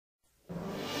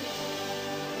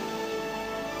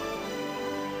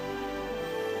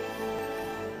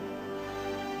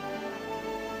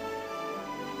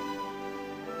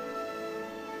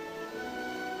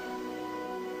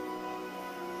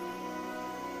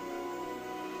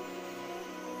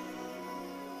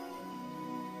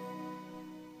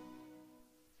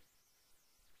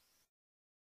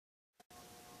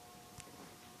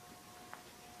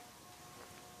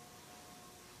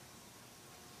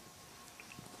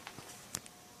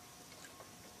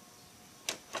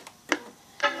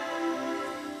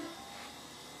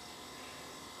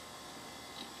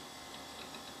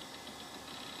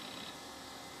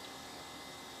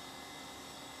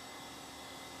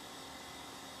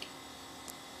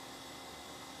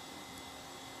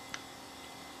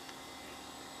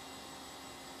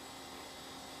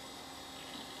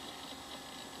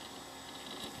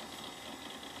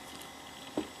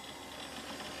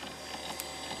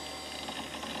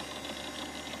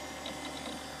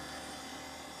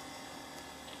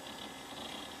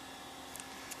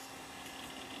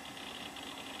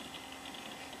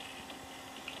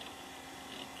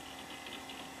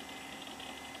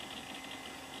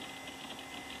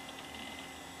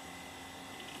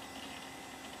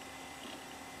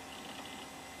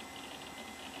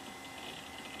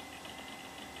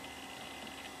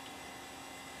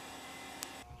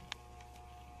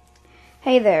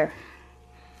Hey there.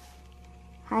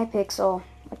 Hi, Pixel.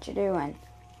 What you doing?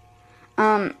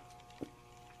 I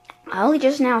only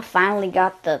just now finally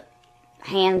got the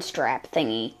hand strap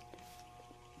thingy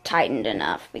tightened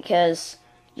enough because,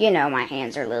 you know, my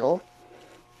hands are little.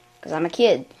 Because I'm a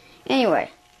kid. Anyway.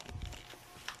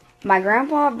 My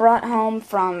grandpa brought home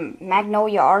from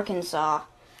Magnolia, Arkansas,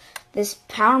 this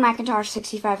Power Macintosh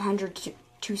 6500 to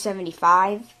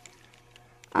 275.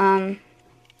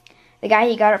 The guy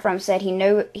he got it from said he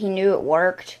knew it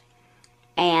worked,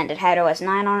 and it had OS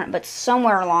 9 on it, but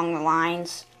somewhere along the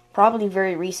lines, probably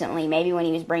very recently, maybe when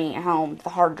he was bringing it home, the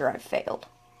hard drive failed.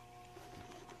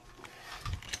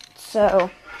 So,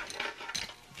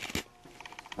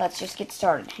 let's just get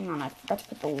started. Hang on, I forgot to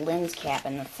put the lens cap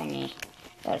in the thingy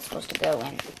that it's supposed to go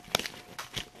in.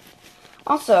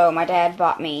 Also, my dad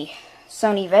bought me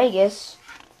Sony Vegas,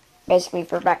 basically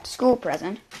for a back-to-school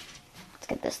present. Let's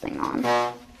get this thing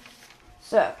on.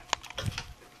 So,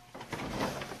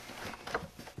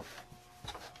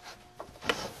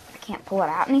 I can't pull it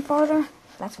out any farther?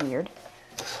 That's weird.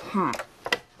 Huh.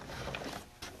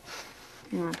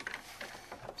 Hang on.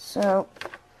 So,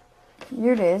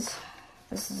 here it is.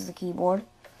 This is the keyboard.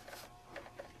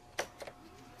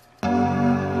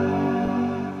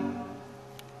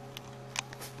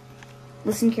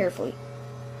 Listen carefully.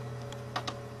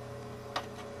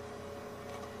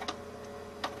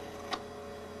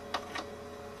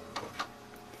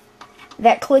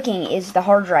 That clicking is the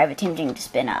hard drive attempting to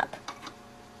spin up.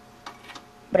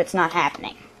 But it's not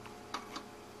happening.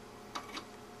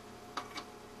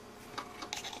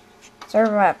 Sorry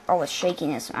about all the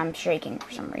shakiness. I'm shaking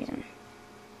for some reason.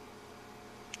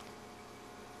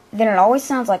 Then it always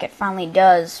sounds like it finally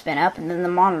does spin up, and then the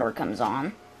monitor comes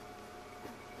on.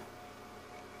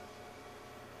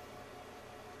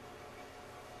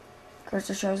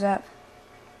 Cursor shows up.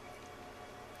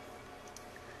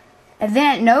 And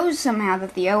then it knows somehow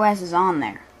that the OS is on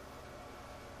there.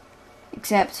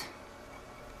 Except,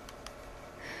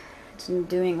 it's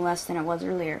doing less than it was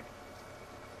earlier.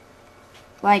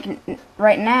 Like,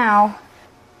 right now,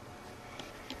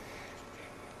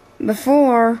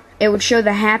 before, it would show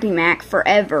the Happy Mac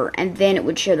forever, and then it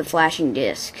would show the flashing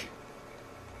disk.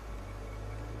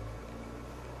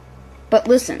 But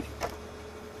listen.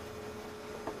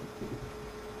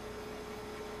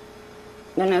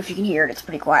 I don't know if you can hear it, it's a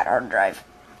pretty quiet hard drive.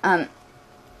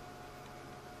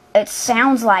 It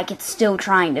sounds like it's still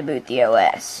trying to boot the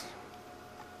OS.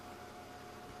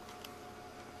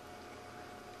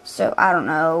 So, I don't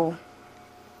know.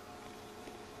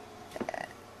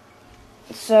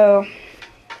 So,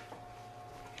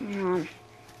 it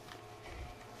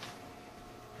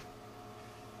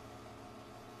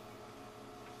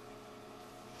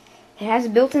has a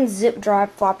built-in zip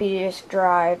drive, floppy disk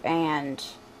drive, and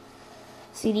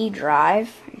CD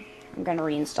drive. I'm going to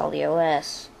reinstall the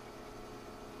OS.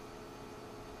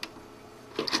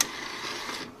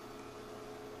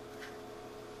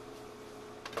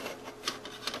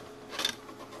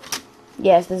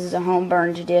 Yes, this is a home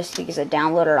burned disk because I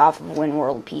downloaded it off of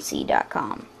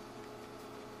winworldpc.com.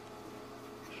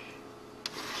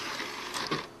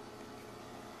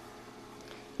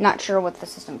 Not sure what the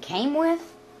system came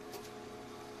with,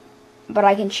 but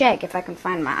I can check if I can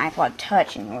find my iPod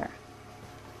Touch anywhere.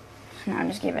 No,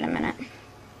 just give it a minute.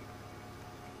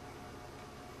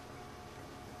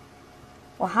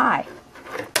 Well, hi.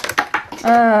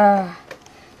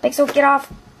 Pixel, get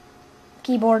off.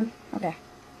 Keyboard. Okay.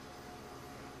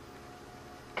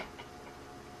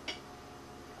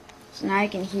 So now I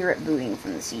can hear it booting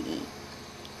from the CD.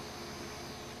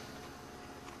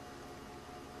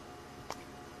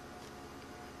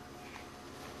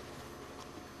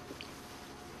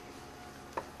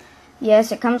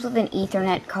 Yes, it comes with an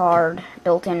Ethernet card,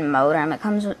 built-in modem. It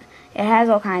has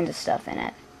all kinds of stuff in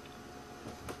it.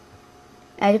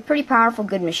 And it's a pretty powerful,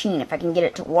 good machine. If I can get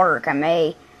it to work,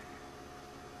 I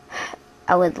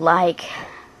would like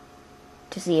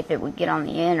to see if it would get on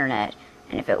the internet.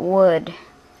 And if it would,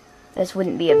 this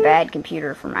wouldn't be a bad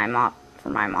computer for my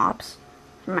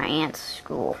aunt's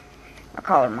school. I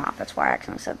call her Mop, that's why I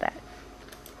accidentally said that.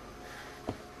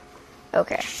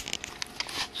 Okay.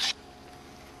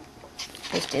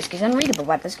 This disk is unreadable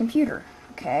by this computer.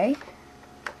 Okay.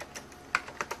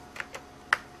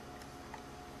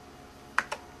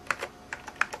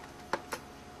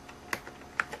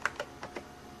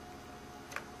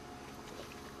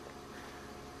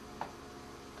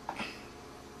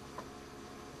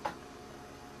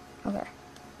 Okay.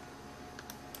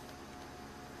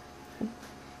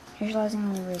 Visualizing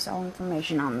and erase all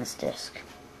information on this disk.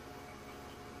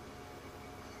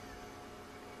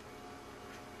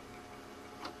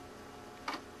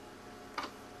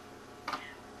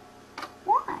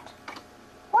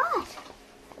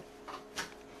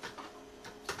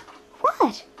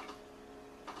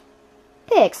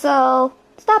 Pixel,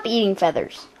 stop eating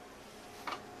feathers.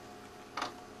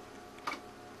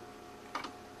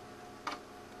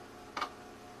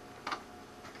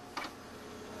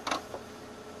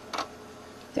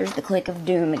 There's the click of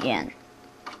doom again.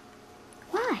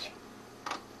 What?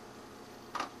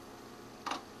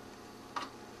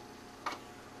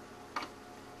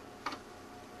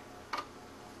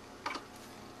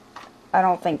 I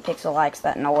don't think Pixel likes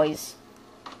that noise.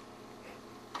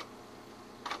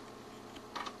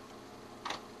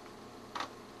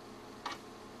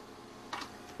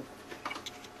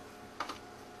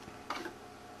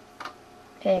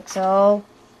 Pixel,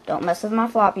 don't mess with my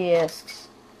floppy disks.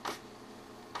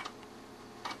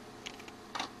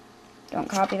 Don't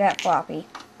copy that floppy.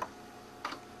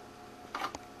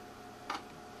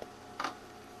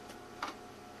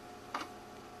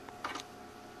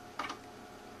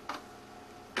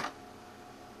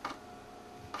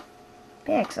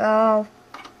 Pixel.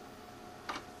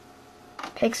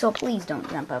 Pixel, please don't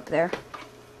jump up there.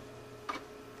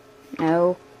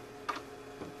 No.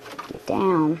 Get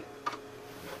down.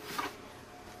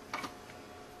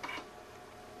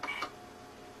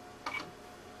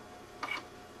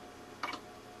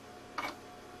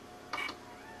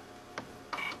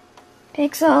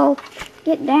 Pixel,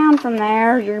 get down from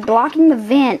there. You're blocking the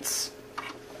vents.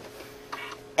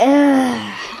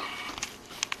 Ugh.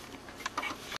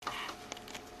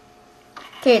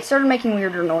 Okay, it started making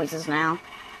weirder noises now.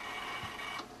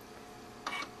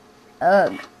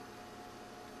 Ugh.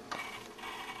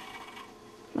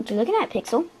 What you looking at,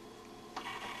 Pixel?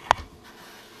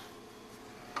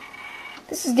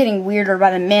 This is getting weirder by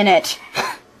the minute.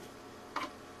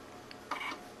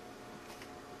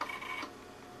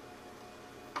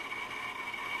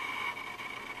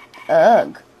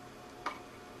 Ugh.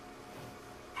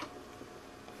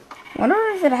 Wonder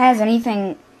if it has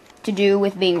anything to do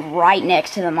with being right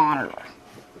next to the monitor.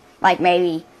 Like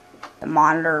maybe the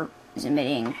monitor is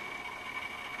emitting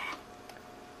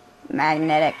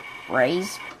magnetic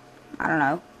rays. I don't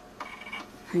know.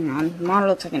 Hang on. The monitor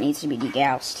looks like it needs to be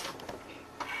degaussed.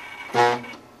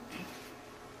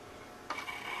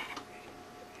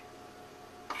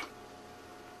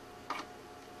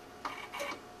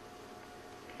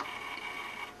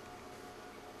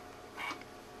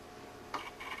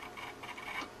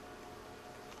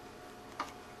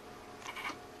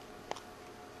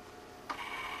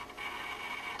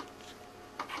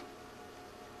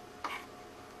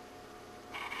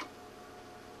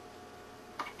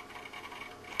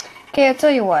 Okay, I'll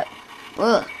tell you what.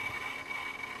 Ugh.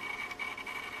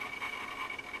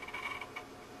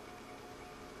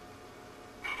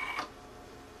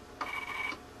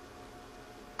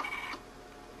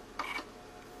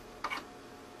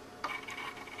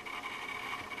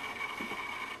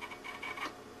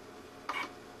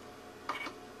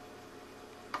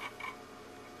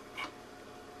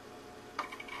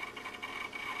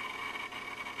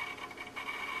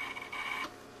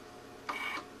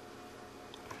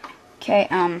 Okay,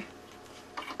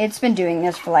 it's been doing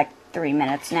this for like 3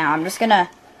 minutes now. I'm just gonna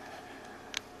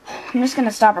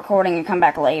stop recording and come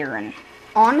back later. And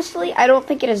honestly, I don't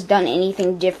think it has done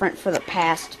anything different for the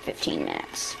past 15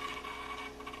 minutes.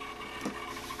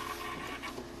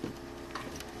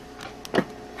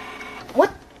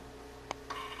 What?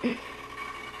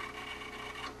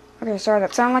 Okay, sorry,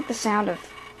 that sounded like the sound of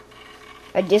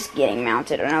a disc getting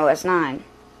mounted on OS 9.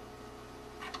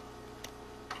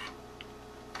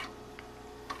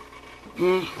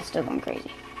 Still going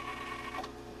crazy.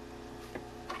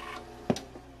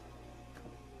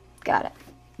 Got it.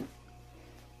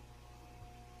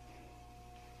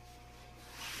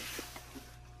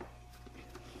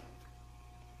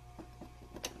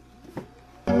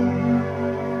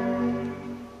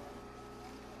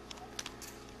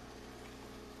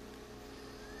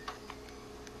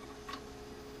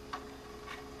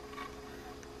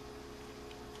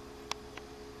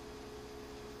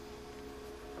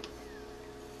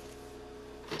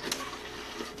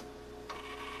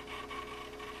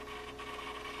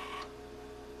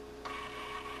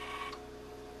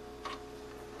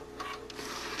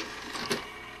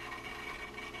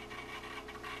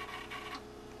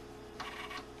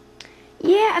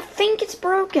 Yeah, I think it's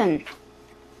broken.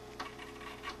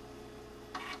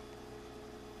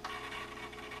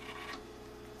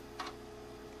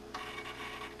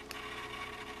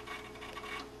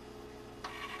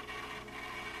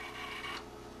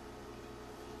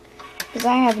 Because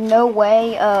I have no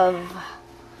way of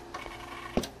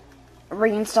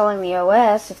reinstalling the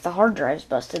OS if the hard drive's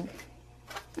busted.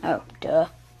 Oh, duh.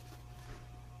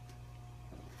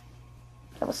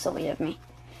 That was silly of me.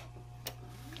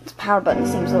 This power button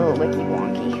seems a little wicky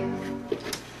wonky.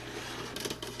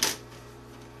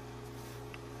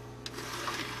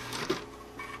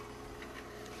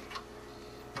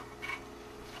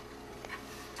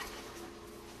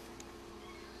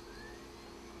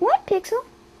 Pixel?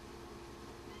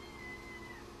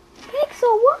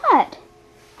 Pixel, what?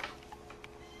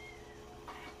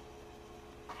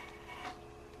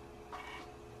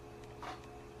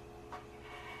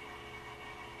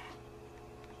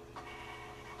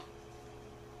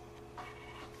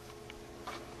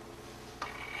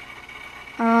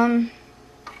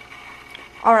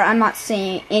 Alright, I'm not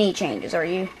seeing any changes, are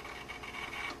you?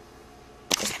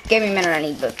 Just give me a minute, I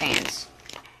need both hands.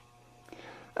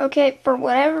 Okay, for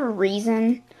whatever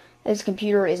reason, this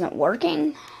computer isn't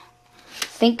working. I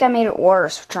think I made it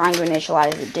worse trying to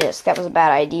initialize the disk. That was a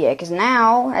bad idea, because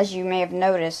now, as you may have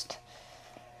noticed,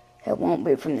 it won't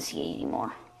boot from the CD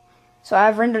anymore. So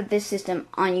I've rendered this system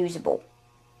unusable.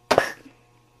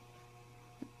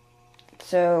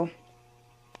 So,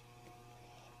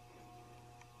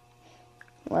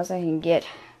 unless I can get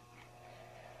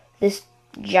this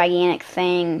gigantic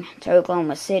thing to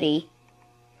Oklahoma City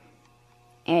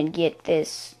and get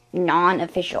this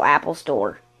non-official Apple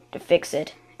store to fix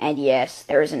it. And yes,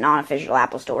 there is a non-official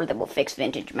Apple store that will fix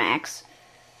Vintage Macs.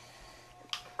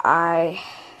 I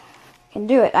can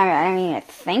do it. I mean, I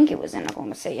think it was in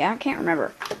Oklahoma City. I can't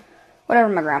remember. Whatever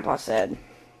my grandpa said.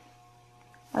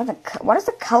 Why does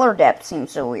the color depth seem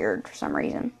so weird for some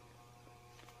reason?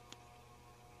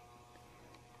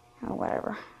 Oh,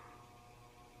 whatever.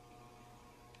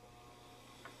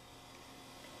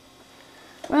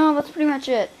 Well, that's pretty much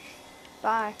it.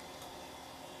 Bye.